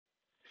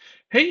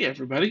Hey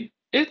everybody,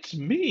 it's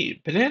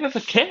me, Banana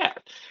the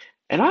Cat,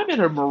 and I'm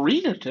in a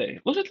marina today.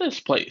 Look at this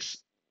place.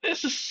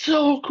 This is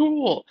so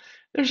cool.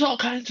 There's all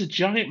kinds of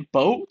giant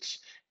boats,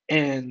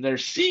 and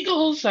there's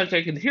seagulls, like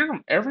I can hear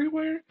them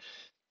everywhere.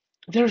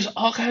 There's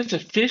all kinds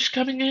of fish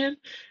coming in.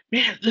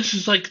 Man, this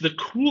is like the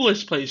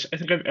coolest place I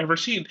think I've ever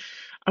seen.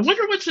 I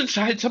wonder what's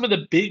inside some of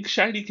the big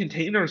shiny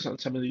containers on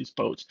some of these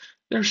boats.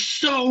 They're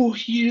so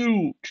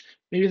huge.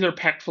 Maybe they're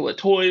packed full of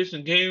toys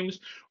and games,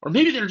 or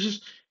maybe they're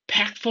just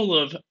packed full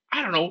of,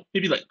 I don't know,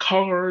 maybe like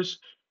cars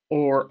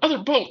or other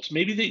boats.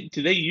 Maybe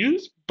they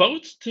use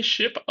boats to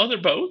ship other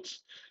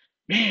boats?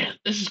 Man,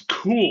 this is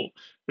cool.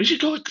 We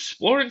should go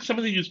exploring some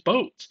of these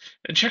boats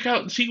and check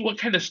out and see what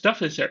kind of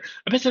stuff is there.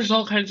 I bet there's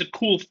all kinds of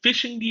cool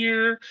fishing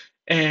gear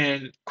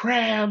and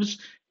crabs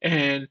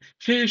and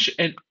fish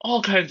and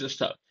all kinds of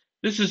stuff.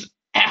 This is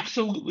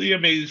absolutely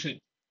amazing.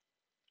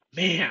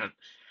 Man,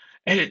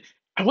 I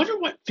wonder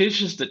what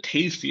fish is the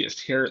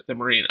tastiest here at the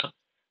marina.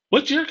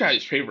 What's your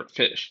guys' favorite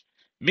fish?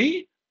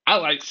 Me, I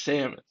like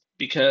salmon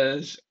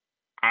because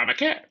I'm a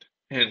cat,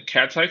 and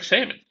cats like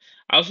salmon.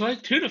 I also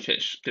like tuna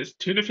fish because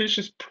tuna fish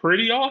is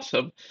pretty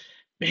awesome.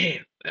 Man,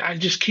 I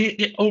just can't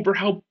get over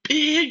how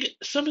big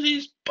some of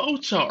these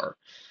boats are.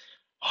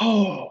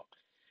 Oh,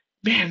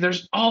 man,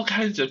 there's all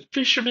kinds of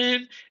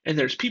fishermen and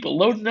there's people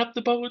loading up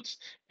the boats,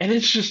 and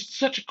it's just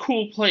such a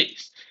cool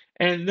place.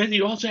 And then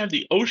you also have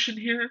the ocean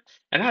here,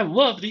 and I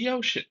love the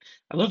ocean.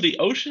 I love the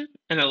ocean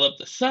and I love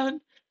the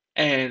sun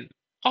and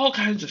all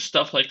kinds of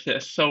stuff like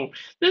this. So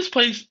this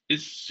place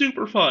is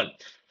super fun.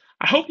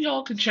 I hope you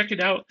all can check it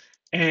out.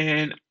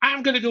 And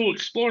I'm gonna go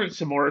exploring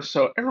some more.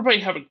 So everybody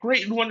have a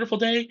great and wonderful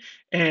day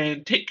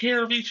and take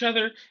care of each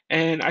other.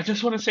 And I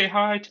just want to say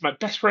hi to my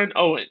best friend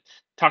Owen.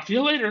 Talk to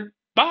you later.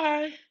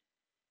 Bye.